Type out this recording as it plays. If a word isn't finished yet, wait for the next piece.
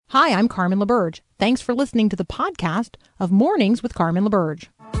Hi, I'm Carmen LaBerge. Thanks for listening to the podcast of Mornings with Carmen LaBerge.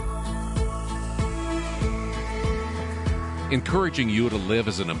 Encouraging you to live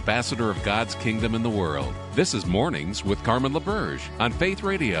as an ambassador of God's kingdom in the world. This is Mornings with Carmen LaBerge on Faith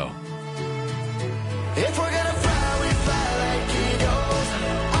Radio. If we're gonna fly, we fly like eagles,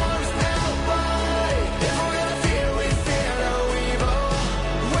 arms held wide. If we're gonna fear, we fear no evil.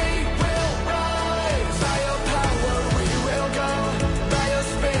 We will rise. By your power we will go. By your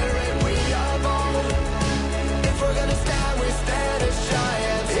spirit we are bold. If we're gonna stand, we stand as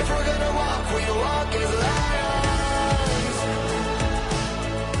giants. If we're gonna walk, we walk as lions.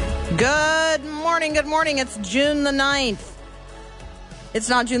 Good morning. It's June the 9th. It's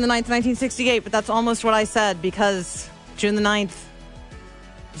not June the 9th, 1968, but that's almost what I said because June the 9th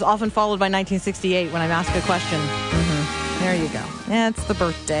is often followed by 1968 when I'm asked a question. There you go. Yeah, it's the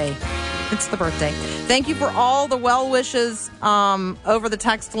birthday. Thank you for all the well wishes over the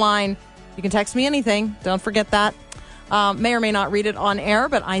text line. You can text me anything. Don't forget that. May or may not read it on air,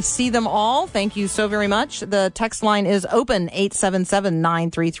 but I see them all. Thank you so very much. The text line is open,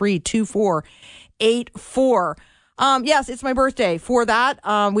 877-933-2484. Yes, it's my birthday. For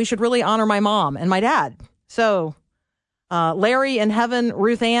that, we should really honor my mom and my dad. So, Larry in heaven,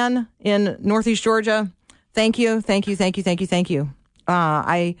 Ruth Ann in Northeast Georgia, thank you.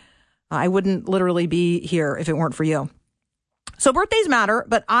 I wouldn't literally be here if it weren't for you. So birthdays matter,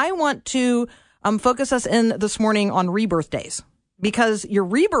 but I want to focus us in this morning on rebirth days because your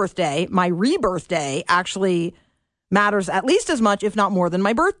rebirth day, my rebirth day, actually matters at least as much, if not more, than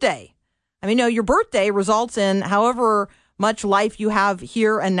my birthday. I mean, your birthday results in however much life you have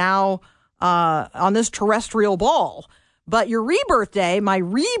here and now on this terrestrial ball. But your rebirth day, my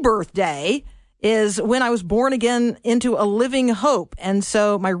rebirth day, is when I was born again into a living hope. And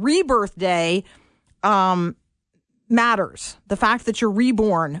so my rebirth day matters. The fact that you're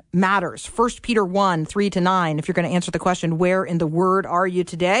reborn matters. 1 Peter 1, 3-9, if you're going to answer the question, where in the Word are you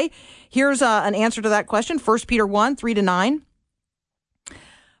today? Here's an answer to that question, 1 Peter 1, 3-9.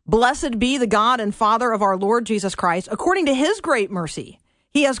 Blessed be the God and Father of our Lord Jesus Christ. According to his great mercy,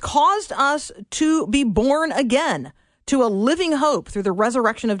 he has caused us to be born again to a living hope through the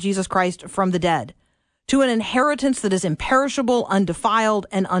resurrection of Jesus Christ from the dead, to an inheritance that is imperishable, undefiled,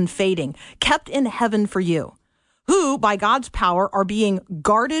 and unfading, kept in heaven for you, who, by God's power, are being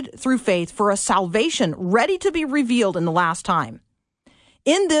guarded through faith for a salvation ready to be revealed in the last time.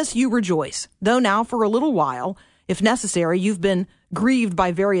 In this you rejoice, though now for a little while, if necessary, you've been grieved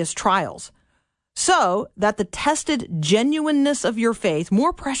by various trials, so that the tested genuineness of your faith,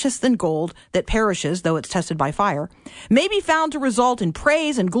 more precious than gold that perishes, though it's tested by fire, may be found to result in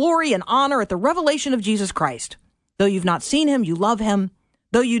praise and glory and honor at the revelation of Jesus Christ. Though you've not seen him, you love him.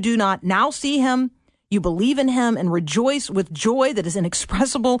 Though you do not now see him, you believe in him and rejoice with joy that is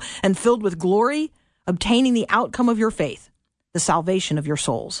inexpressible and filled with glory, obtaining the outcome of your faith, the salvation of your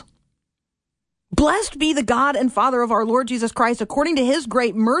souls. Blessed be the God and Father of our Lord Jesus Christ. According to his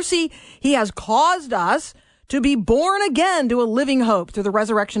great mercy, he has caused us to be born again to a living hope through the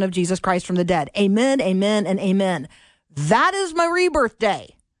resurrection of Jesus Christ from the dead. Amen, amen, and amen. That is my rebirth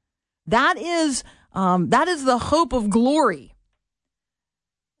day. That is the hope of glory.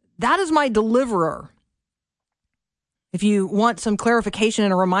 That is my deliverer. If you want some clarification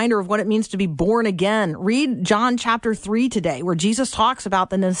and a reminder of what it means to be born again, read John chapter 3 today, where Jesus talks about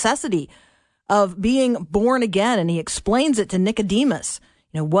the necessity of being born again, and he explains it to Nicodemus,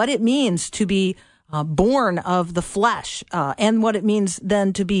 what it means to be born of the flesh, and what it means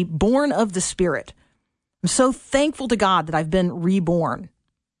then to be born of the Spirit. I'm so thankful to God that I've been reborn.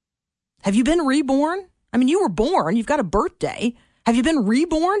 Have you been reborn? I mean, you were born, you've got a birthday. Have you been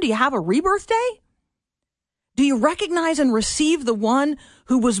reborn? Do you have a rebirth day? Do you recognize and receive the one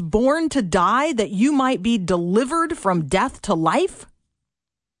who was born to die that you might be delivered from death to life?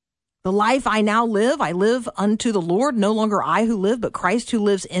 The life I now live, I live unto the Lord, no longer I who live, but Christ who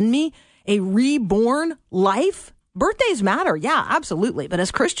lives in me, a reborn life. Birthdays matter, yeah, absolutely. But as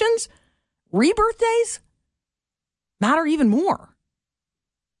Christians, rebirth days matter even more.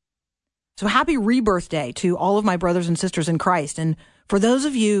 So happy rebirth day to all of my brothers and sisters in Christ. And for those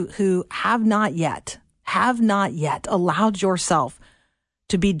of you who have not yet allowed yourself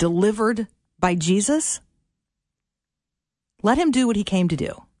to be delivered by Jesus, let him do what he came to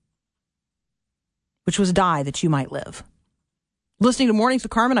do, which was die that you might live. Listening to Mornings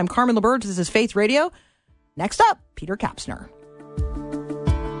with Carmen, I'm Carmen LaBerge. This is Faith Radio. Next up, Peter Kapsner.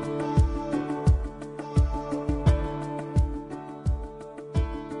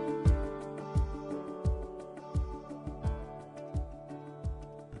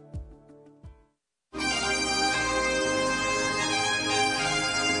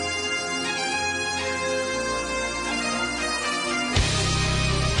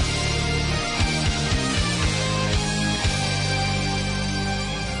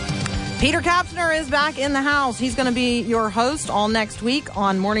 Peter Kapsner is back in the house. He's going to be your host all next week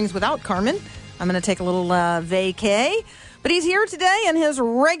on Mornings Without Carmen. I'm going to take a little vacay. But he's here today in his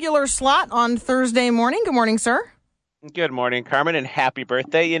regular slot on Thursday morning. Good morning, sir. Good morning, Carmen, and happy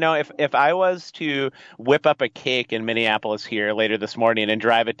birthday. You know, if I was to whip up a cake in Minneapolis here later this morning and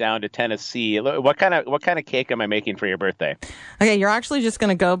drive it down to Tennessee, what kind of cake am I making for your birthday? Okay, you're actually just going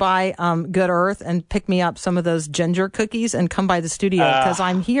to go by Good Earth and pick me up some of those ginger cookies and come by the studio because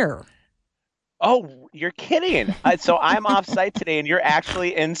I'm here. Oh, you're kidding. So I'm off site today and you're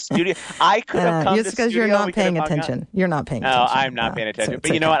actually in studio. I could have come to it's because studio. You're not paying attention. You're not paying attention. No, I'm not paying attention.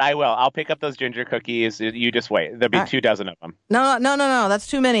 But you know what? I will. I'll pick up those ginger cookies. You just wait. There'll be 2 dozen of them. No. That's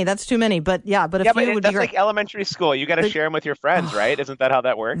too many. But if you would that's be like elementary school. You got to share them with your friends, right? Isn't that how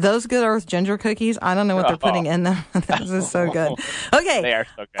that works? Those Good Earth ginger cookies, I don't know what they're putting in them. This is so good. Okay. They are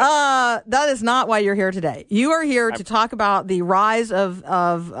so good. That is not why you're here today. You are here to talk about the rise of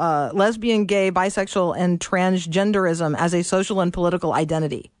lesbian, gay, bisexual, and transgenderism as a social and political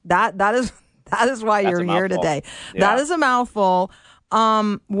identity. That is why you're here today. Yeah. That is a mouthful.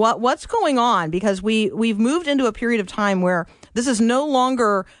 What's going on? Because we've moved into a period of time where this is no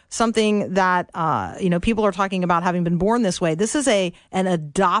longer something that people are talking about having been born this way. This is an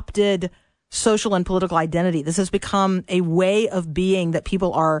adopted social and political identity. This has become a way of being that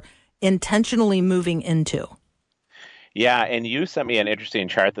people are intentionally moving into. Yeah, and you sent me an interesting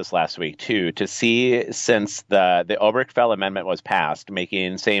chart this last week, too, to see since the Obergefell Amendment was passed,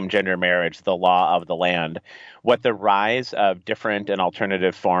 making same-gender marriage the law of the land, what the rise of different and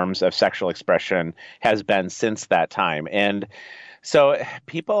alternative forms of sexual expression has been since that time. And so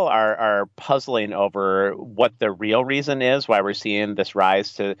people are puzzling over what the real reason is why we're seeing this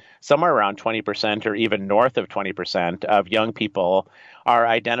rise to somewhere around 20% or even north of 20% of young people are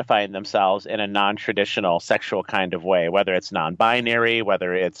identifying themselves in a non-traditional sexual kind of way, whether it's non-binary,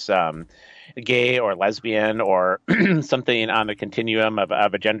 whether it's gay or lesbian or something on the continuum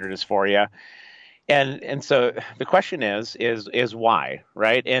of a gender dysphoria. And so the question is why,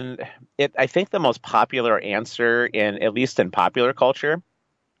 right? And I think the most popular answer at least in popular culture,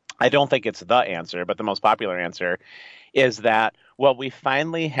 I don't think it's the answer, but the most popular answer is that, well, we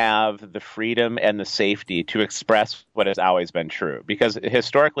finally have the freedom and the safety to express what has always been true. Because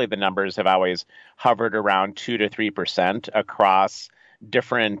historically, the numbers have always hovered around 2 to 3% across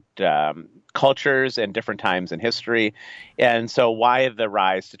different cultures and different times in history. And so why the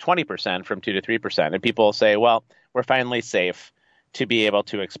rise to 20% from 2 to 3%? And people say, well, we're finally safe to be able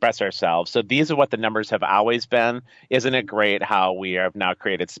to express ourselves. So these are what the numbers have always been. Isn't it great how we have now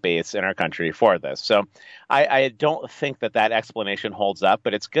created space in our country for this? So I don't think that explanation holds up,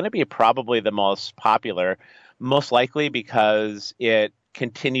 but it's going to be probably the most popular, most likely because it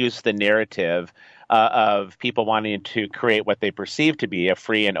continues the narrative of people wanting to create what they perceive to be a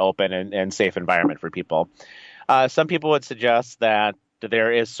free and open and safe environment for people. Some people would suggest that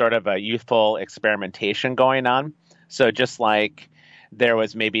there is sort of a youthful experimentation going on. So just like there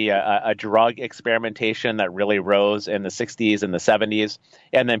was maybe a drug experimentation that really rose in the 60s and the 70s,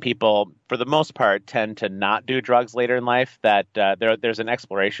 and then people, for the most part, tend to not do drugs later in life, that there's an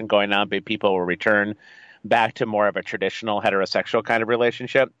exploration going on, but people will return back to more of a traditional heterosexual kind of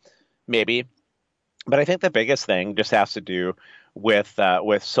relationship, maybe. But I think the biggest thing just has to do with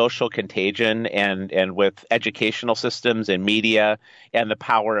social contagion and with educational systems and media and the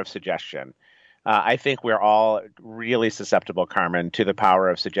power of suggestion. I think we're all really susceptible, Carmen, to the power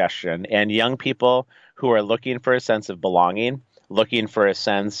of suggestion. And young people who are looking for a sense of belonging, looking for a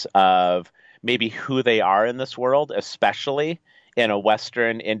sense of maybe who they are in this world, especially in a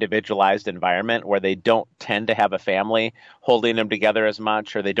Western individualized environment where they don't tend to have a family holding them together as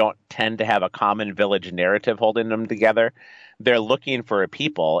much, or they don't tend to have a common village narrative holding them together. They're looking for a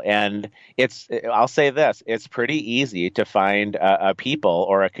people. And I'll say this, it's pretty easy to find a people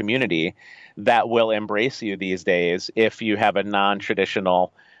or a community that will embrace you these days if you have a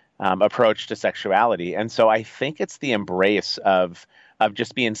non-traditional approach to sexuality. And so I think it's the embrace of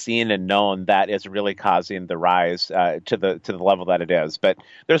just being seen and known that is really causing the rise to the level that it is. But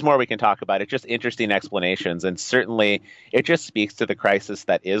there's more we can talk about. It's just interesting explanations. And certainly it just speaks to the crisis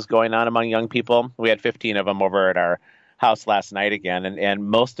that is going on among young people. We had 15 of them over at our house last night again, and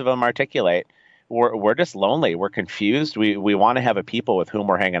most of them articulate, we're just lonely. We're confused. We want to have a people with whom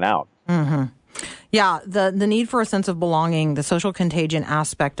we're hanging out. Mm-hmm. Yeah, the need for a sense of belonging, the social contagion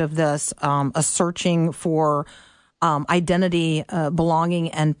aspect of this, a searching for identity, belonging,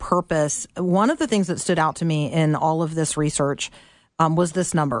 and purpose. One of the things that stood out to me in all of this research was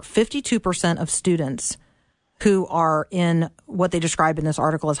this number. 52% of students who are in what they describe in this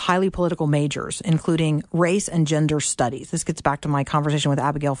article as highly political majors, including race and gender studies. This gets back to my conversation with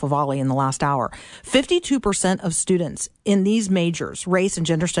Abigail Favale in the last hour. 52% of students in these majors, race and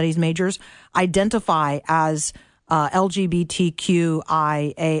gender studies majors, identify as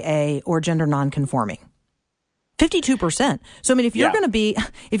LGBTQIAA or gender nonconforming. 52%. So, I mean, if you're going to be,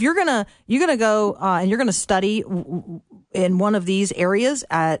 if you're going to go and you're going to study in one of these areas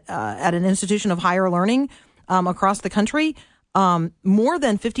at an institution of higher learning across the country, more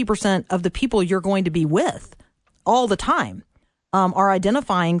than 50% of the people you're going to be with all the time are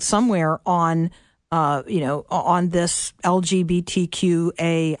identifying somewhere on, on this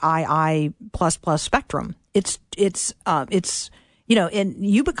LGBTQAII plus spectrum. It's and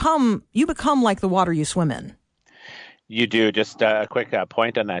you become like the water you swim in. You do. Just a quick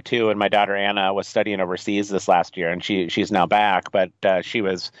point on that, too. And my daughter, Anna, was studying overseas this last year, and she's now back. But she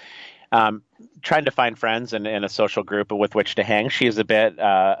was trying to find friends and a social group with which to hang. She's a bit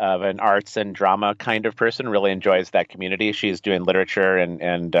of an arts and drama kind of person, really enjoys that community. She's doing literature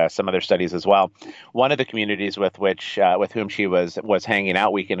and some other studies as well. One of the communities with whom she was hanging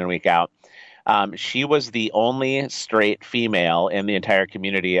out week in and week out, she was the only straight female in the entire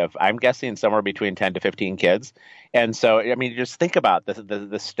community of, I'm guessing, somewhere between 10 to 15 kids. And so, I mean, just think about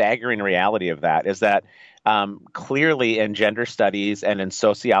the staggering reality of that is that clearly in gender studies and in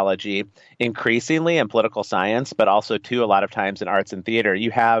sociology, increasingly in political science, but also, too, a lot of times in arts and theater,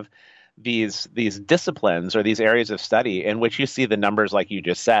 you have these disciplines or these areas of study in which you see the numbers, like you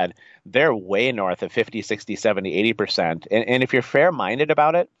just said, they're way north of 50, 60, 70, 80%. And if you're fair-minded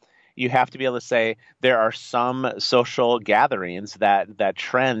about it, you have to be able to say there are some social gatherings that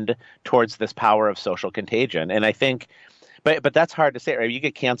trend towards this power of social contagion. And I think, but that's hard to say, right? You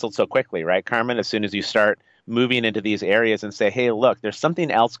get canceled so quickly, right, Carmen? As soon as you start moving into these areas and say, hey, look, there's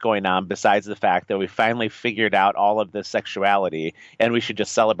something else going on besides the fact that we finally figured out all of this sexuality and we should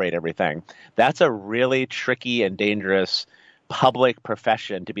just celebrate everything. That's a really tricky and dangerous public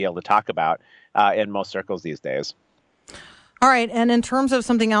profession to be able to talk about in most circles these days. All right. And in terms of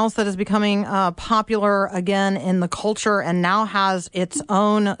something else that is becoming popular again in the culture and now has its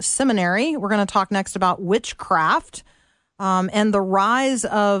own seminary, we're going to talk next about witchcraft and the rise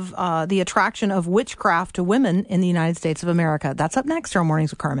of the attraction of witchcraft to women in the United States of America. That's up next here on Mornings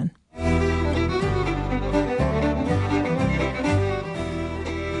with Carmen.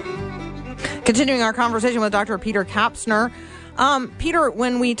 Continuing our conversation with Dr. Peter Kapsner. Peter,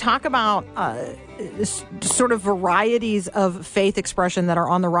 when we talk about sort of varieties of faith expression that are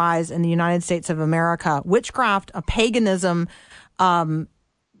on the rise in the United States of America, witchcraft, paganism,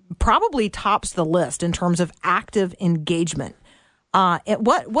 probably tops the list in terms of active engagement.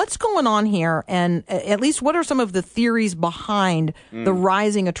 What's going on here, and at least what are some of the theories behind the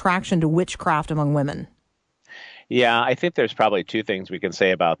rising attraction to witchcraft among women? Yeah, I think there's probably two things we can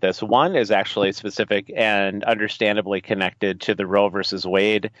say about this. One is actually specific and understandably connected to the Roe versus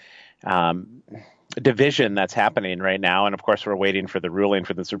Wade division that's happening right now. And of course, we're waiting for the ruling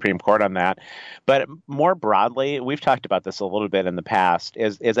for the Supreme Court on that. But more broadly, we've talked about this a little bit in the past,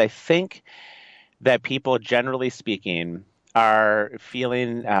 is I think that people, generally speaking, are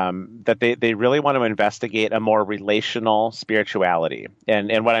feeling that they really want to investigate a more relational spirituality.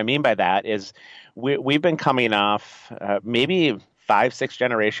 And what I mean by that is we've been coming off maybe 5-6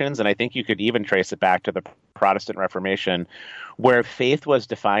 generations, and I think you could even trace it back to the Protestant Reformation, where faith was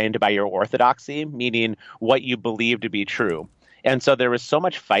defined by your orthodoxy, meaning what you believe to be true. And so there was so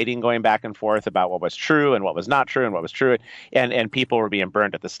much fighting going back and forth about what was true and what was not true and what was true, and people were being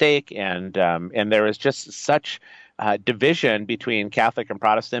burned at the stake, and there was just such division between Catholic and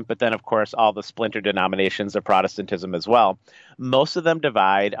Protestant, but then, of course, all the splinter denominations of Protestantism as well. Most of them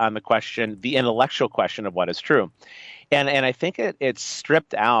divide on the intellectual question of what is true. And I think it's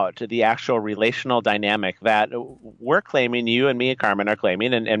stripped out the actual relational dynamic that we're claiming, you and me, Carmen, are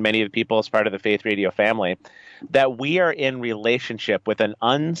claiming, and many of the people as part of the Faith Radio family, that we are in relationship with an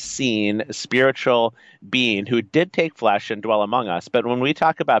unseen spiritual being who did take flesh and dwell among us. But when we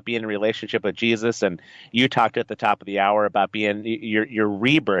talk about being in relationship with Jesus, and you talked at the top of the hour about being your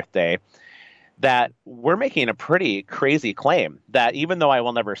rebirth day, that we're making a pretty crazy claim that even though I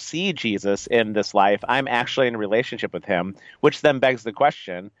will never see Jesus in this life, I'm actually in a relationship with him, which then begs the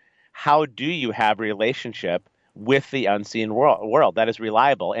question, how do you have a relationship with the unseen world that is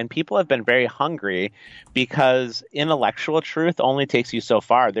reliable? And people have been very hungry because intellectual truth only takes you so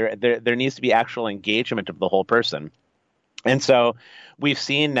far. There needs to be actual engagement of the whole person. And so we've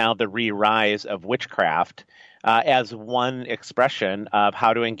seen now the re-rise of witchcraft as one expression of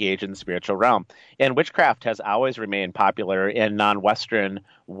how to engage in the spiritual realm. And witchcraft has always remained popular in non-Western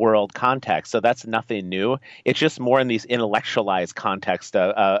world contexts, so that's nothing new. It's just more in these intellectualized contexts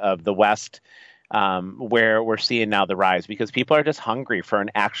of the West, where we're seeing now the rise, because people are just hungry for an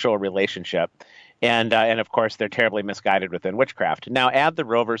actual relationship. And of course, they're terribly misguided within witchcraft. Now, add the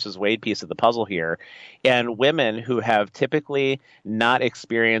Roe versus Wade piece of the puzzle here, and women who have typically not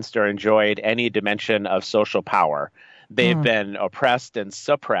experienced or enjoyed any dimension of social power. They've been oppressed and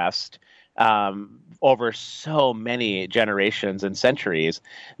suppressed over so many generations and centuries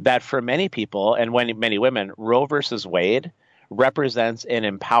that for many people, and many women, Roe versus Wade represents an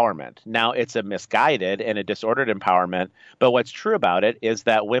empowerment. Now, it's a misguided and a disordered empowerment, but what's true about it is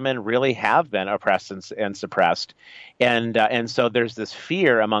that women really have been oppressed and suppressed. And so there's this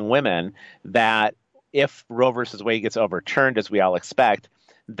fear among women that if Roe versus Wade gets overturned, as we all expect,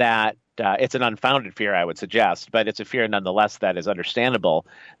 that it's an unfounded fear, I would suggest, but it's a fear nonetheless that is understandable,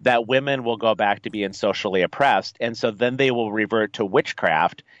 that women will go back to being socially oppressed. And so then they will revert to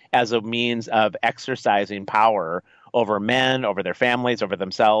witchcraft as a means of exercising power over men, over their families, over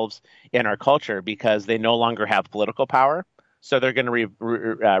themselves in our culture, because they no longer have political power. So they're going to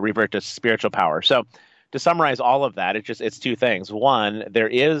revert to spiritual power. So to summarize all of that, it's two things. One, there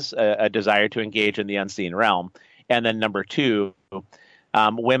is a desire to engage in the unseen realm. And then number two,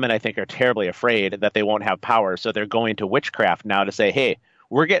 women, I think, are terribly afraid that they won't have power. So they're going to witchcraft now to say, hey,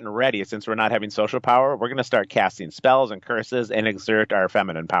 we're getting ready. Since we're not having social power, we're going to start casting spells and curses and exert our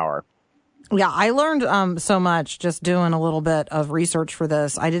feminine power. Yeah, I learned so much just doing a little bit of research for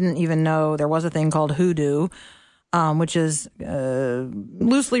this. I didn't even know there was a thing called hoodoo, which is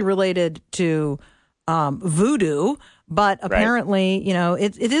loosely related to voodoo. But apparently, right,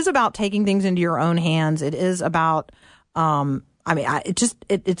 it is about taking things into your own hands. It is about,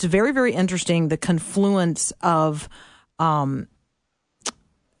 it's very, very interesting, the confluence of kind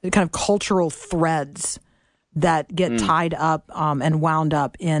of cultural threads that get tied up and wound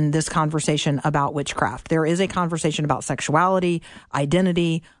up in this conversation about witchcraft. There is a conversation about sexuality,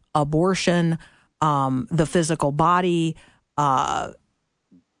 identity, abortion, the physical body, quote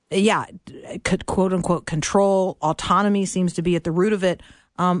unquote control, autonomy seems to be at the root of it.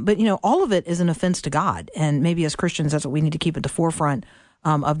 But all of it is an offense to God. And maybe as Christians, that's what we need to keep at the forefront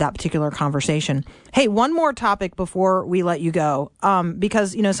of that particular conversation. Hey, one more topic before we let you go,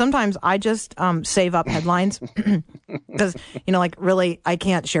 because sometimes I just save up headlines because really I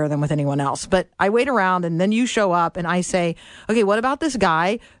can't share them with anyone else. But I wait around, and then you show up, and I say, okay, what about this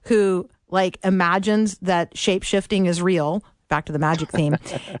guy who imagines that shape-shifting is real? Back to the magic theme,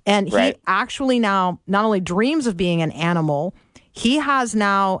 and he actually now not only dreams of being an animal, he has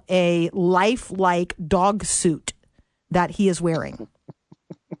now a lifelike dog suit that he is wearing.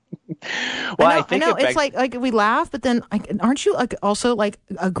 Well, I think it's like we laugh, but then aren't you also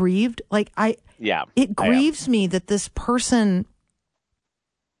aggrieved? It grieves me that this person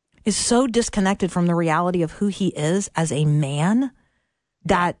is so disconnected from the reality of who he is as a man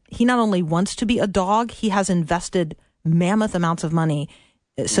that he not only wants to be a dog, he has invested mammoth amounts of money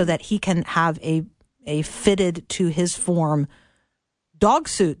so that he can have a fitted to his form dog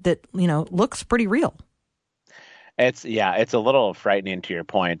suit that looks pretty real. It's a little frightening, to your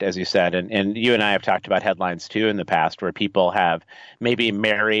point, as you said, and you and I have talked about headlines too in the past where people have maybe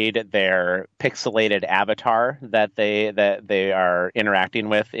married their pixelated avatar that they are interacting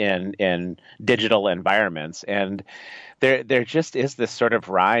with in digital environments, and there just is this sort of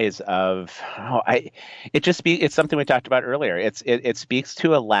rise of it's something we talked about earlier. It speaks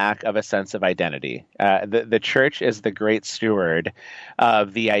to a lack of a sense of identity. The church is the great steward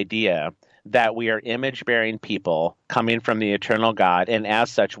of the idea that we are image-bearing people coming from the eternal God, and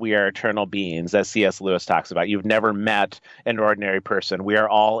as such, we are eternal beings, as C.S. Lewis talks about. You've never met an ordinary person. We are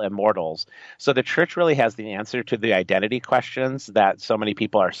all immortals. So the church really has the answer to the identity questions that so many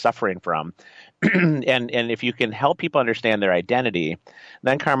people are suffering from. And if you can help people understand their identity,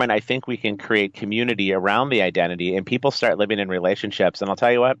 then, Carmen, I think we can create community around the identity, and people start living in relationships. And I'll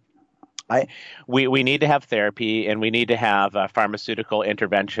tell you what, we need to have therapy, and we need to have pharmaceutical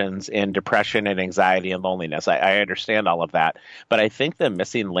interventions in depression and anxiety and loneliness. I understand all of that. But I think the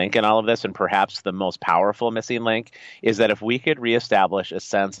missing link in all of this, and perhaps the most powerful missing link, is that if we could reestablish a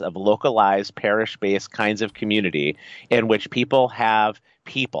sense of localized, parish-based kinds of community in which people have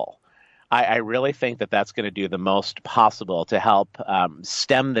people, I really think that that's going to do the most possible to help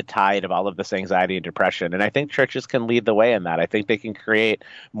stem the tide of all of this anxiety and depression. And I think churches can lead the way in that. I think they can create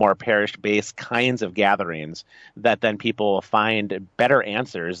more parish-based kinds of gatherings that then people will find better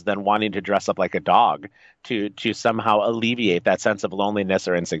answers than wanting to dress up like a dog to somehow alleviate that sense of loneliness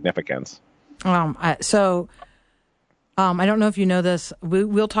or insignificance. So I don't know if you know this.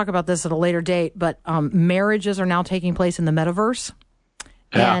 We'll talk about this at a later date, but marriages are now taking place in the metaverse.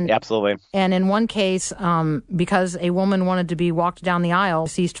 Yeah, absolutely. And in one case, because a woman wanted to be walked down the aisle,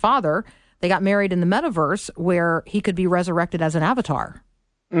 deceased father, they got married in the metaverse where he could be resurrected as an avatar.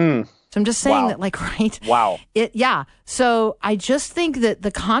 So I'm just saying that, like, right? Wow. Yeah. So I just think that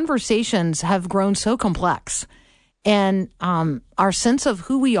the conversations have grown so complex, and our sense of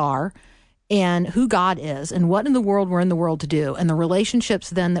who we are and who God is and what in the world we're in the world to do, and the relationships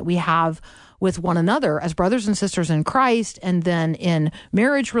then that we have with one another as brothers and sisters in Christ, and then in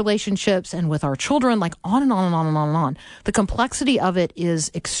marriage relationships and with our children, like on and on and on and on and on. The complexity of it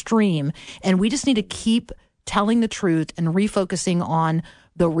is extreme, and we just need to keep telling the truth and refocusing on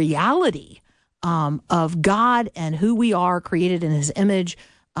the reality of God and who we are, created in his image,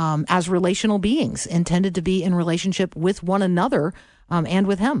 as relational beings intended to be in relationship with one another and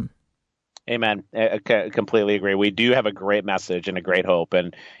with him. Amen. I completely agree. We do have a great message and a great hope,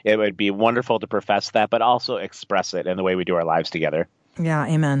 and it would be wonderful to profess that, but also express it in the way we do our lives together. Yeah,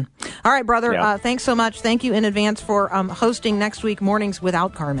 amen. All right, brother, thanks so much. Thank you in advance for hosting next week Mornings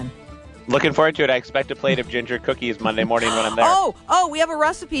without Carmen. Looking forward to it. I expect a plate of ginger cookies Monday morning when I'm there. Oh, we have a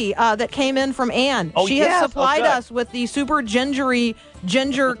recipe that came in from Anne. She has supplied us with the super gingery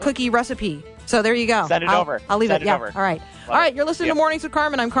ginger cookie recipe. So there you go. Send it over. I'll leave Send it. Yeah. over. All right. All right. You're listening to Mornings with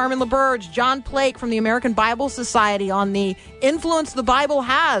Carmen. I'm Carmen LaBerge. John Plake from the American Bible Society on the influence the Bible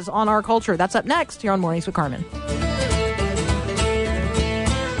has on our culture. That's up next here on Mornings with Carmen.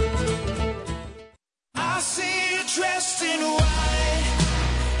 I see you dressed in white.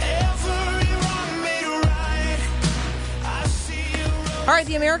 Everyone made right. I see you. All right.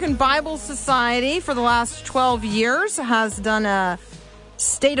 The American Bible Society for the last 12 years has done a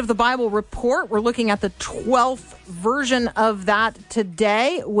State of the Bible report. We're looking at the 12th version of that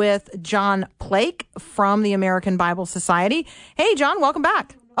today with John Plake from the American Bible Society. Hey, John, welcome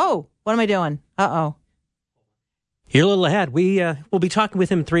back. Oh, what am I doing? Uh-oh. You're a little ahead. We'll be talking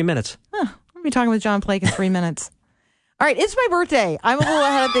with him in 3 minutes. We'll be talking with John Plake in 3 minutes. All right, it's my birthday. I'm a little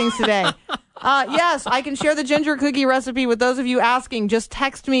ahead of things today. Yes, I can share the ginger cookie recipe with those of you asking. Just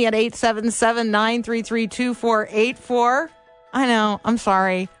text me at 877-933-2484. I know. I'm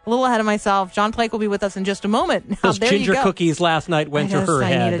sorry. A little ahead of myself. John Plake will be with us in just a moment. Those ginger cookies last night went to her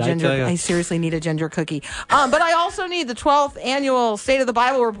head. I seriously need a ginger cookie. But I also need the 12th annual State of the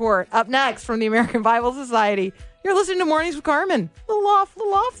Bible report up next from the American Bible Society. You're listening to Mornings with Carmen. A little off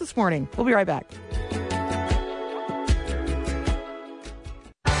this morning. We'll be right back.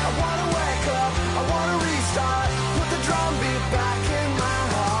 I wanna wake up, I wanna restart, put the drum beat back in my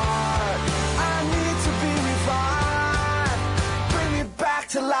heart. I need to be revived, bring me back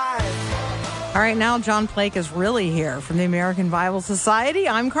to life. All right, now John Plake is really here from the American Bible Society.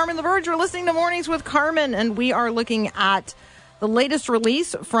 I'm Carmen LaBerge. You're listening to Mornings with Carmen, and we are looking at the latest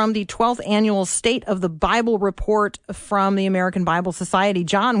release from the 12th annual State of the Bible report from the American Bible Society.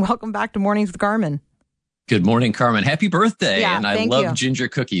 John, welcome back to Mornings with Carmen. Good morning, Carmen. Happy birthday. Yeah, and I love ginger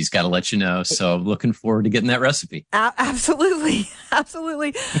cookies, got to let you know. So looking forward to getting that recipe. Absolutely.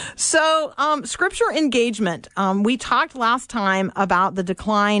 Absolutely. So scripture engagement. We talked last time about the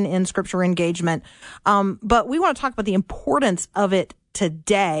decline in scripture engagement, but we want to talk about the importance of it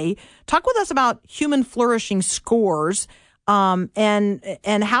today. Talk with us about human flourishing scores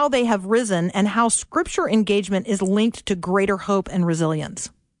and how they have risen and how scripture engagement is linked to greater hope and resilience.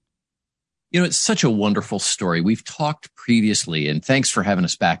 You know, it's such a wonderful story. We've talked previously, and thanks for having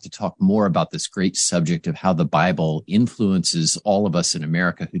us back to talk more about this great subject of how the Bible influences all of us in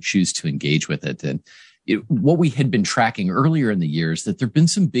America who choose to engage with it. And what we had been tracking earlier in the year is that there have been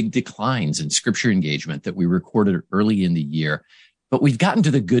some big declines in scripture engagement that we recorded early in the year. But we've gotten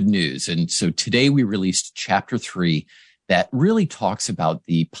to the good news. And so today we released chapter 3 that really talks about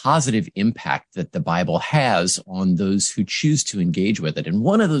the positive impact that the Bible has on those who choose to engage with it. And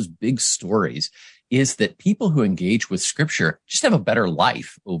one of those big stories is that people who engage with scripture just have a better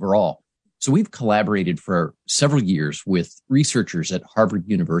life overall. So we've collaborated for several years with researchers at Harvard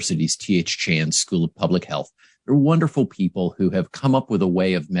University's T.H. Chan School of Public Health. They're wonderful people who have come up with a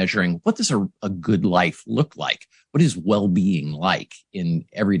way of measuring what does a good life look like? What is well-being like in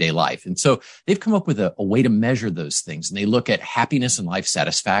everyday life? And so they've come up with a way to measure those things. And they look at happiness and life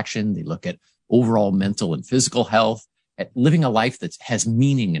satisfaction. They look at overall mental and physical health, at living a life that has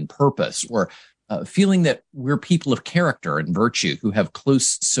meaning and purpose, or feeling that we're people of character and virtue who have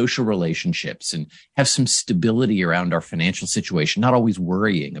close social relationships and have some stability around our financial situation, not always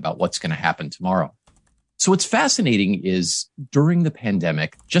worrying about what's going to happen tomorrow. So what's fascinating is during the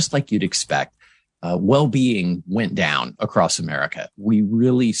pandemic, just like you'd expect, well-being went down across America. We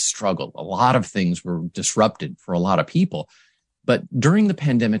really struggled. A lot of things were disrupted for a lot of people. But during the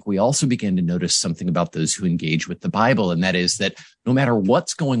pandemic, we also began to notice something about those who engage with the Bible, and that is that no matter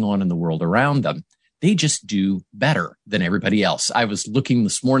what's going on in the world around them, they just do better than everybody else. I was looking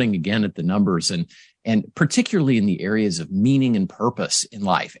this morning again at the numbers, and particularly in the areas of meaning and purpose in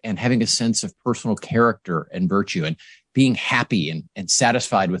life and having a sense of personal character and virtue and being happy and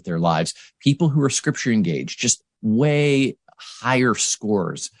satisfied with their lives. People who are scripture engaged, just way higher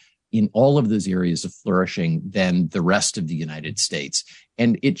scores in all of those areas of flourishing than the rest of the United States.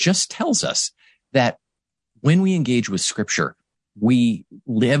 And it just tells us that when we engage with scripture, we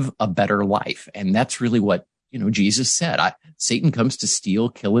live a better life. And that's really what, Jesus said. Satan comes to steal,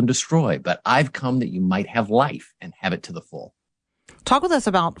 kill, and destroy, but I've come that you might have life and have it to the full. Talk with us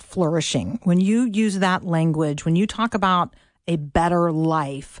about flourishing. When you use that language, when you talk about a better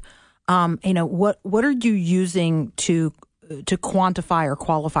life, what are you using to quantify or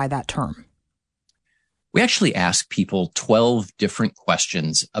qualify that term? We actually ask people 12 different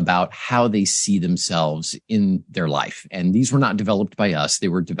questions about how they see themselves in their life. And these were not developed by us. They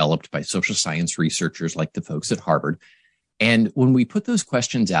were developed by social science researchers like the folks at Harvard. And when we put those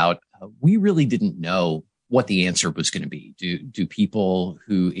questions out, we really didn't know what the answer was going to be. Do people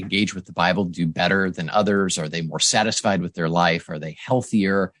who engage with the Bible do better than others? Are they more satisfied with their life? Are they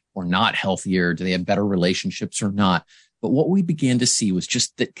healthier or not healthier? Do they have better relationships or not? But what we began to see was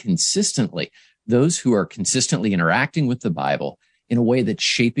just that consistently, those who are consistently interacting with the Bible in a way that's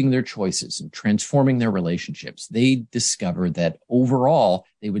shaping their choices and transforming their relationships, they discover that overall,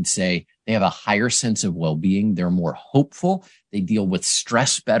 they would say they have a higher sense of well-being. They're more hopeful. They deal with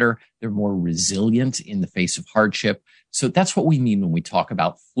stress better. They're more resilient in the face of hardship. So that's what we mean when we talk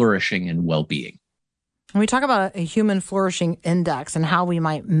about flourishing and well-being. When we talk about a human flourishing index and how we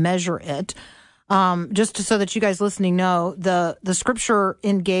might measure it, just so that you guys listening know, the scripture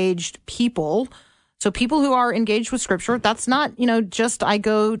engaged people. So people who are engaged with scripture, that's not, just I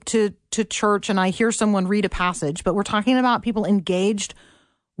go to church and I hear someone read a passage, but we're talking about people engaged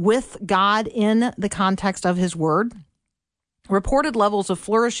with God in the context of his word. Reported levels of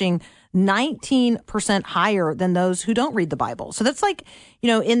flourishing 19% higher than those who don't read the Bible. So that's like,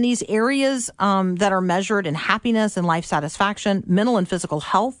 in these areas that are measured in happiness and life satisfaction, mental and physical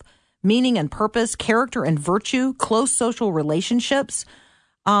health, meaning and purpose, character and virtue, close social relationships.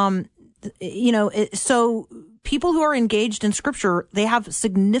 So people who are engaged in scripture, they have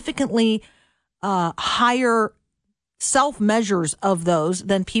significantly higher self-measures of those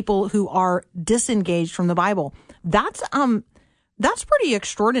than people who are disengaged from the Bible. That's pretty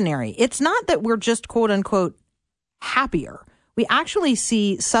extraordinary. It's not that we're just quote unquote happier. We actually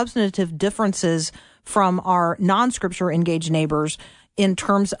see substantive differences from our non-scripture engaged neighbors in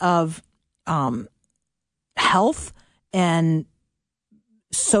terms of health and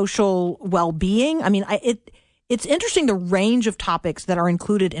social well-being. I mean, it's interesting the range of topics that are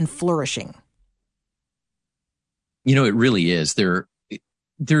included in flourishing. It really is.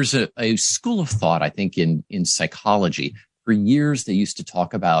 There's a school of thought, I think, in psychology. For years, they used to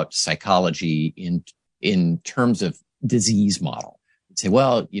talk about psychology in terms of disease model. They'd say,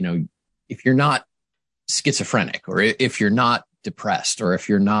 well, if you're not schizophrenic, or if you're not depressed, or if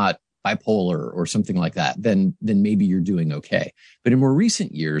you're not bipolar or something like that, then maybe you're doing okay. But in more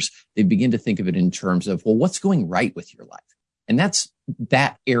recent years, they begin to think of it in terms of, well, what's going right with your life? And that's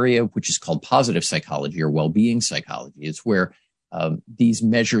that area which is called positive psychology or well-being psychology. It's where these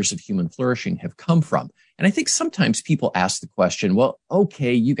measures of human flourishing have come from. And I think sometimes people ask the question, well,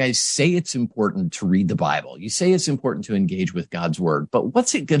 okay, you guys say it's important to read the Bible. You say it's important to engage with God's word, but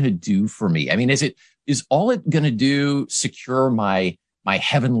what's it going to do for me? I mean, is all it going to do secure my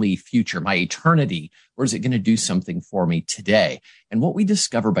heavenly future, my eternity, or is it going to do something for me today? And what we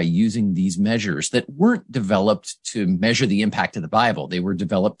discover by using these measures that weren't developed to measure the impact of the Bible, they were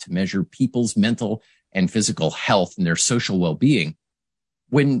developed to measure people's mental and physical health and their social well-being.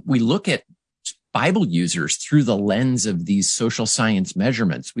 When we look at Bible users through the lens of these social science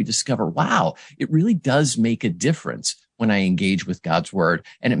measurements, we discover, wow, it really does make a difference when I engage with God's word,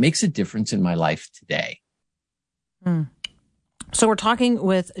 and it makes a difference in my life today. So we're talking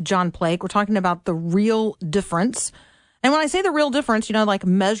with John Plake. We're talking about the real difference. And when I say the real difference, like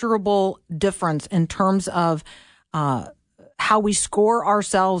measurable difference in terms of how we score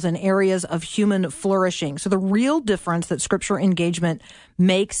ourselves in areas of human flourishing. So the real difference that scripture engagement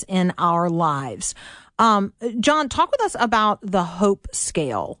makes in our lives. John, talk with us about the hope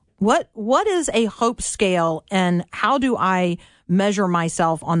scale. What is a hope scale, and how do I measure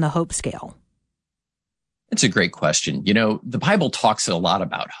myself on the hope scale? It's a great question. The Bible talks a lot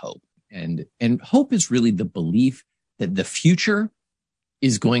about hope. And hope is really the belief that the future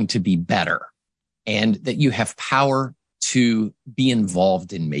is going to be better and that you have power to be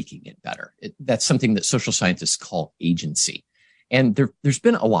involved in making it better. That's something that social scientists call agency. And there's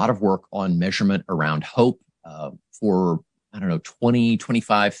been a lot of work on measurement around hope for, 20,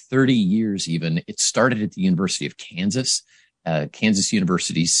 25, 30 years even. It started at the University of Kansas. Kansas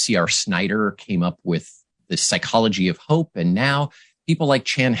University's C.R. Snyder came up with the psychology of hope. And now people like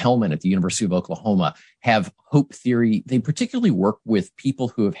Chan Hellman at the University of Oklahoma have hope theory. They particularly work with people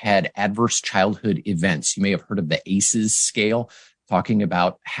who have had adverse childhood events. You may have heard of the ACEs scale, talking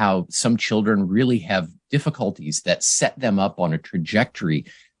about how some children really have difficulties that set them up on a trajectory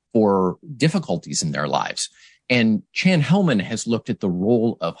for difficulties in their lives. And Chan Hellman has looked at the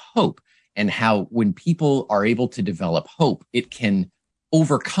role of hope and how when people are able to develop hope, it can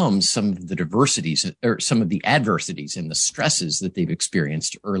overcome some of the diversities or some of the adversities and the stresses that they've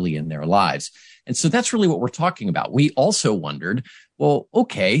experienced early in their lives. And so that's really what we're talking about. We also wondered, well,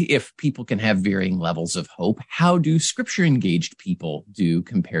 okay, if people can have varying levels of hope, how do scripture engaged people do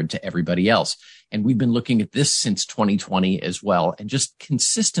compared to everybody else? And we've been looking at this since 2020 as well. And just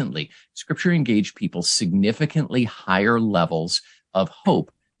consistently, scripture engaged people significantly higher levels of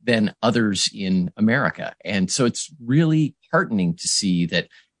hope than others in America. And so it's really heartening to see that,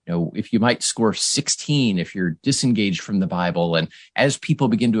 if you might score 16, if you're disengaged from the Bible, and as people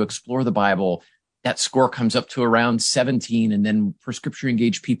begin to explore the Bible, that score comes up to around 17. And then for scripture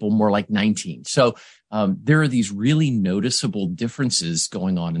engaged people, more like 19. So there are these really noticeable differences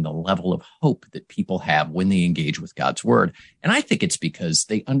going on in the level of hope that people have when they engage with God's word. And I think it's because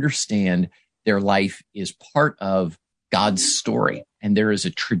they understand their life is part of God's story. And there is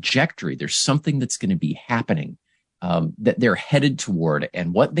a trajectory. There's something that's going to be happening that they're headed toward.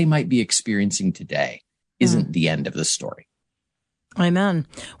 And what they might be experiencing today isn't the end of the story. Amen.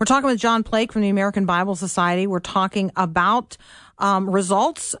 We're talking with John Plake from the American Bible Society. We're talking about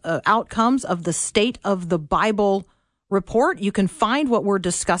results, outcomes of the State of the Bible report. You can find what we're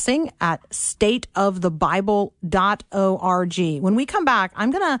discussing at stateofthebible.org. When we come back,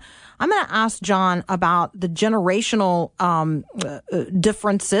 I'm gonna ask John about the generational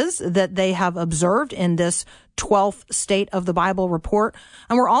differences that they have observed in this 12th State of the Bible report.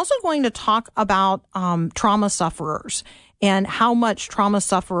 And we're also going to talk about trauma sufferers and how much trauma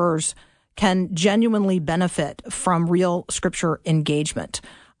sufferers can genuinely benefit from real scripture engagement.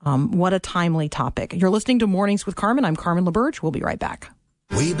 What a timely topic. You're listening to Mornings with Carmen. I'm Carmen LaBerge. We'll be right back.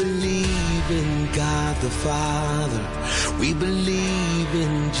 We believe in God the Father. We believe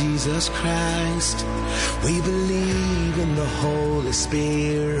in Jesus Christ. We believe in the Holy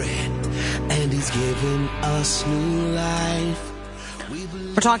Spirit, and He's given us new life.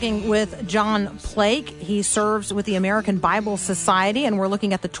 We're talking with John Plake. He serves with the American Bible Society, and we're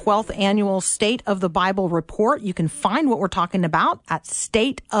looking at the 12th annual State of the Bible report. You can find what we're talking about at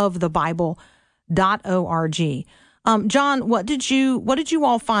stateofthebible.org. John, what did you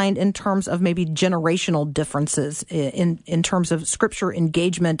all find in terms of maybe generational differences in terms of scripture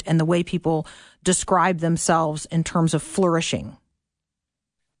engagement and the way people describe themselves in terms of flourishing?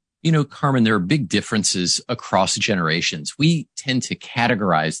 Carmen, there are big differences across generations. We tend to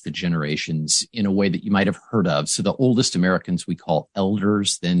categorize the generations in a way that you might have heard of. So the oldest Americans we call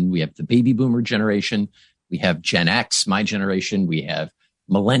elders. Then we have the baby boomer generation. We have Gen X, my generation. We have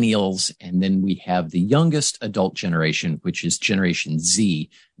millennials. And then we have the youngest adult generation, which is Generation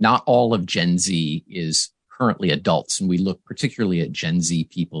Z. Not all of Gen Z is currently adults. And we look particularly at Gen Z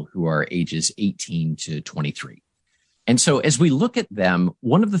people who are ages 18 to 23. And so as we look at them,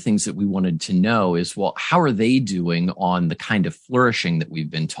 one of the things that we wanted to know is, well, how are they doing on the kind of flourishing that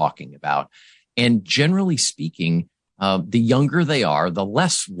we've been talking about? And generally speaking, the younger they are, the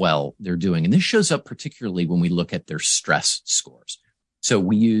less well they're doing. And this shows up particularly when we look at their stress scores. So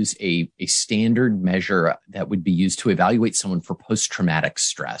we use a standard measure that would be used to evaluate someone for post-traumatic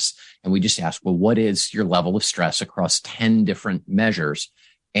stress. And we just ask, well, what is your level of stress across 10 different measures?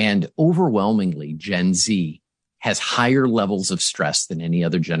 And overwhelmingly, Gen Z has higher levels of stress than any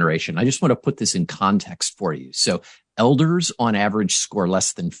other generation. I just want to put this in context for you. So elders on average score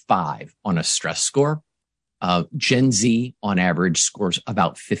less than 5 on a stress score. Gen Z on average scores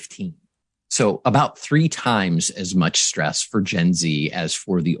about 15. So about 3 times as much stress for Gen Z as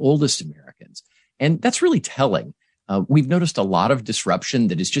for the oldest Americans. And that's really telling. We've noticed a lot of disruption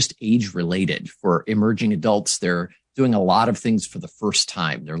that is just age related. For emerging adults, they're doing a lot of things for the first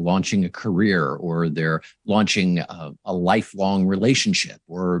time. They're launching a career, or they're launching a lifelong relationship,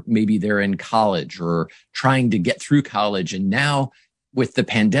 or maybe they're in college or trying to get through college. And now with the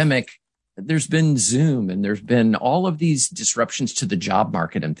pandemic, there's been Zoom and there's been all of these disruptions to the job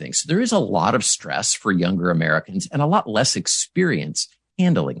market and things. So there is a lot of stress for younger Americans and a lot less experience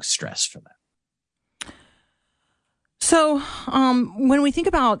handling stress for them. So when we think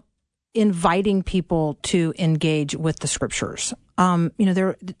about inviting people to engage with the scriptures,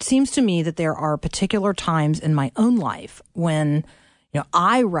 it seems to me that there are particular times in my own life when,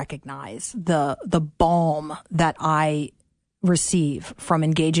 I recognize the balm that I receive from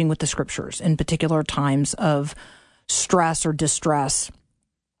engaging with the scriptures in particular times of stress or distress,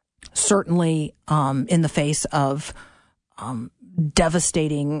 certainly in the face of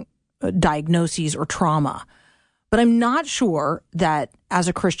devastating diagnoses or trauma. But I'm not sure that as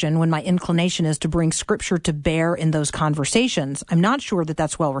a Christian, when my inclination is to bring scripture to bear in those conversations, I'm not sure that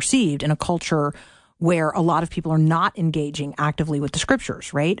that's well received in a culture where a lot of people are not engaging actively with the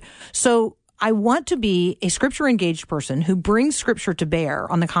scriptures, right? So I want to be a scripture engaged person who brings scripture to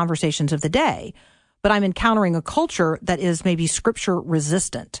bear on the conversations of the day, but I'm encountering a culture that is maybe scripture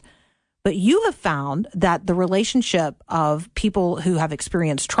resistant. But you have found that the relationship of people who have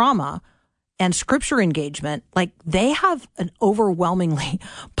experienced trauma and scripture engagement, like they have an overwhelmingly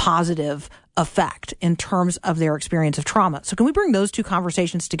positive effect in terms of their experience of trauma. So can we bring those two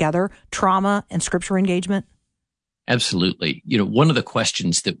conversations together, trauma and scripture engagement? Absolutely. One of the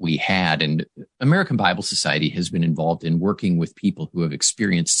questions that we had, and American Bible Society has been involved in working with people who have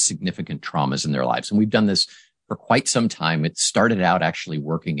experienced significant traumas in their lives. And we've done this for quite some time. It started out actually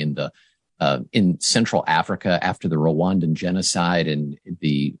working in Central Africa after the Rwandan genocide and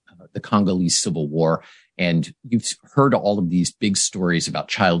the Congolese Civil War. And you've heard all of these big stories about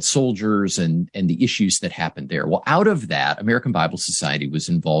child soldiers and the issues that happened there. Well, out of that, American Bible Society was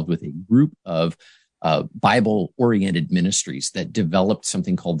involved with a group of Bible-oriented ministries that developed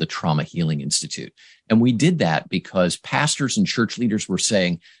something called the Trauma Healing Institute. And we did that because pastors and church leaders were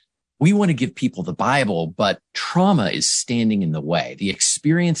saying, we want to give people the Bible, but trauma is standing in the way. The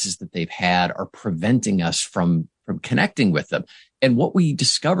experiences that they've had are preventing us from connecting with them. And what we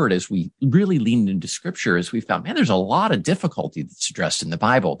discovered as we really leaned into scripture is we found, there's a lot of difficulty that's addressed in the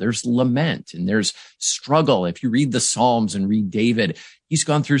Bible. There's lament and there's struggle. If you read the Psalms and read David, he's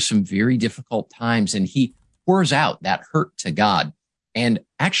gone through some very difficult times and he pours out that hurt to God and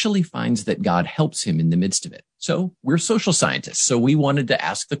actually finds that God helps him in the midst of it. So we're social scientists. So we wanted to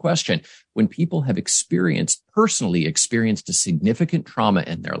ask the question, when people have personally experienced a significant trauma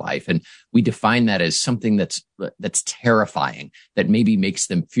in their life, and we define that as something that's terrifying, that maybe makes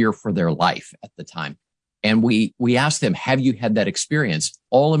them fear for their life at the time. And we asked them, have you had that experience?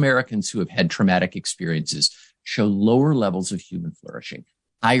 All Americans who have had traumatic experiences show lower levels of human flourishing,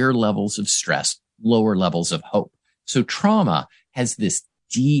 higher levels of stress, lower levels of hope. So trauma has this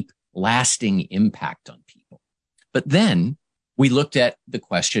deep, lasting impact on people. But then we looked at the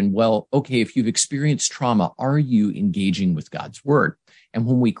question, well, okay, if you've experienced trauma, are you engaging with God's word? And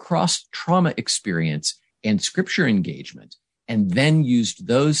when we crossed trauma experience and scripture engagement, and then used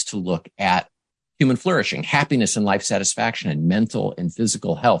those to look at human flourishing, happiness and life satisfaction, and mental and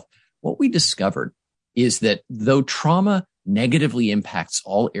physical health, what we discovered is that though trauma negatively impacts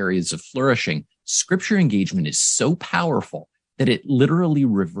all areas of flourishing, scripture engagement is so powerful that it literally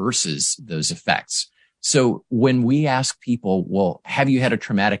reverses those effects. So when we ask people, well, have you had a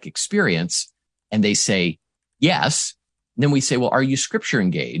traumatic experience? And they say, yes. Then we say, well, are you scripture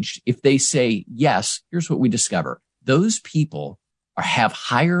engaged? If they say yes, here's what we discover. Those people have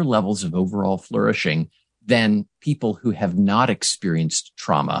higher levels of overall flourishing than people who have not experienced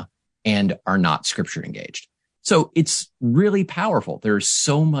trauma and are not scripture engaged. So it's really powerful. There's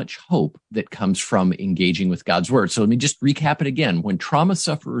so much hope that comes from engaging with God's word. So let me just recap it again. When trauma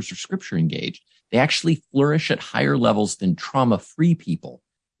sufferers are scripture engaged, they actually flourish at higher levels than trauma-free people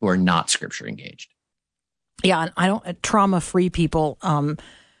who are not scripture engaged. Yeah, and trauma-free people. I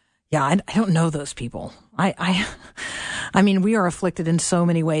don't know those people. I mean, we are afflicted in so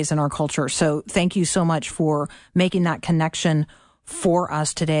many ways in our culture. So thank you so much for making that connection for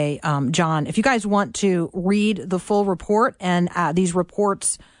us today, John. If you guys want to read the full report and these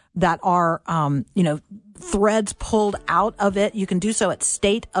reports that are, threads pulled out of it, you can do so at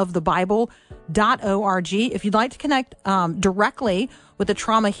stateofthebible.org. If you'd like to connect directly with the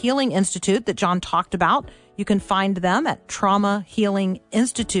Trauma Healing Institute that John talked about, you can find them at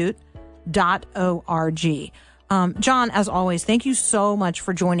traumahealinginstitute.org. John, as always, thank you so much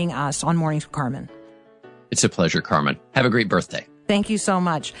for joining us on Mornings with Carmen. It's a pleasure, Carmen. Have a great birthday. Thank you so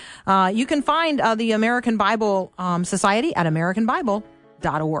much. You can find the American Bible Society at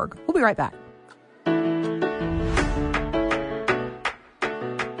americanbible.org. We'll be right back.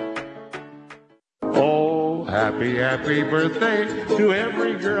 Oh, happy, happy birthday to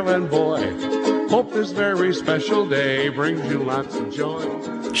every girl and boy. Hope this very special day brings you lots of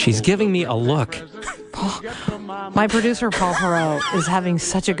joy. She's giving me a look. My producer, Paul Perot, is having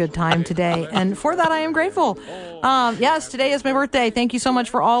such a good time today, and for that I am grateful. Yes, today is my birthday. Thank you so much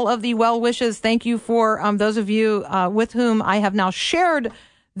for all of the well wishes. Thank you for those of you with whom I have now shared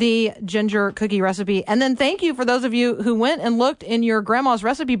the ginger cookie recipe. And then thank you for those of you who went and looked in your grandma's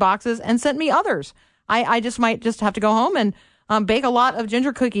recipe boxes and sent me others. I just might just have to go home and bake a lot of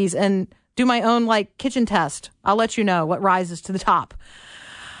ginger cookies and do my own kitchen test. I'll let you know what rises to the top.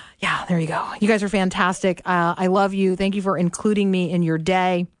 Yeah, there you go. You guys are fantastic. I love you. Thank you for including me in your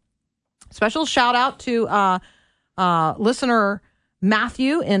day. Special shout out to listener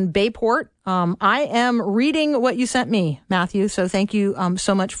Matthew in Bayport. I am reading what you sent me, Matthew. So thank you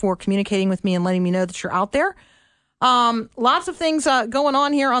so much for communicating with me and letting me know that you're out there. Lots of things going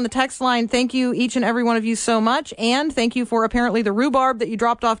on here on the text line. Thank you, each and every one of you, so much. And thank you for apparently the rhubarb that you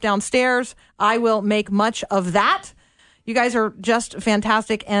dropped off downstairs. I will make much of that. You guys are just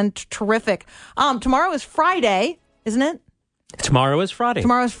fantastic and terrific. Tomorrow is Friday, isn't it? Tomorrow is Friday.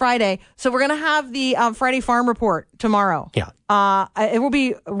 Tomorrow is Friday. So we're going to have the Friday Farm Report tomorrow. Yeah. It will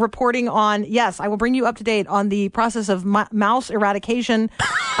be reporting on, yes, I will bring you up to date on the process of mouse eradication.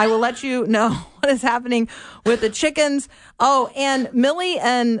 I will let you know what is happening with the chickens. Oh, and Millie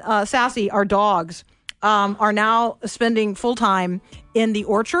and Sassy, our dogs, are now spending full time in the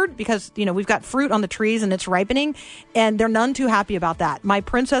orchard because, we've got fruit on the trees and it's ripening, and they're none too happy about that. My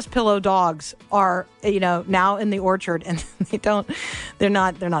Princess Pillow dogs are, now in the orchard, and they're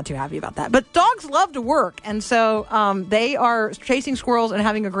not too happy about that. But dogs love to work, and so they are chasing squirrels and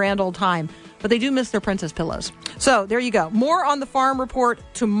having a grand old time, but they do miss their Princess Pillows. So there you go. More on the Farm Report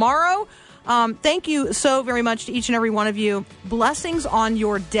tomorrow. Thank you so very much to each and every one of you. Blessings on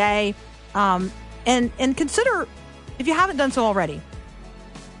your day. And consider, if you haven't done so already,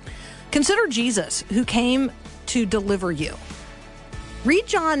 consider Jesus who came to deliver you. Read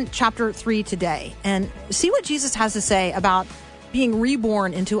John chapter 3 today and see what Jesus has to say about being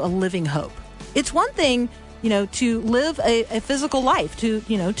reborn into a living hope. It's one thing, to live a physical life,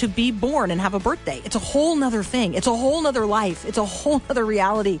 to be born and have a birthday. It's a whole nother thing. It's a whole nother life. It's a whole nother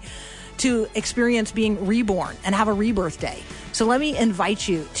reality to experience being reborn and have a rebirth day. So let me invite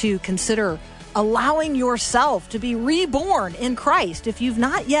you to consider allowing yourself to be reborn in Christ. If you've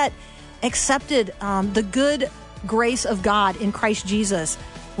not yet accepted the good grace of God in Christ Jesus,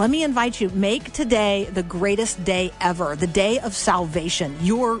 let me invite you, make today the greatest day ever, the day of salvation,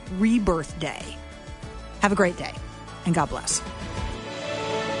 your rebirth day. Have a great day, and God bless.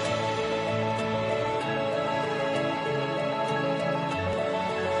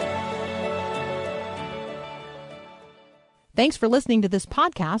 Thanks for listening to this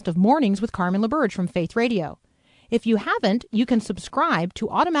podcast of Mornings with Carmen LaBerge from Faith Radio. If you haven't, you can subscribe to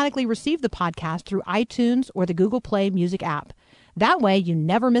automatically receive the podcast through iTunes or the Google Play Music app. That way you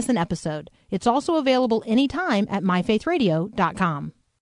never miss an episode. It's also available anytime at myfaithradio.com.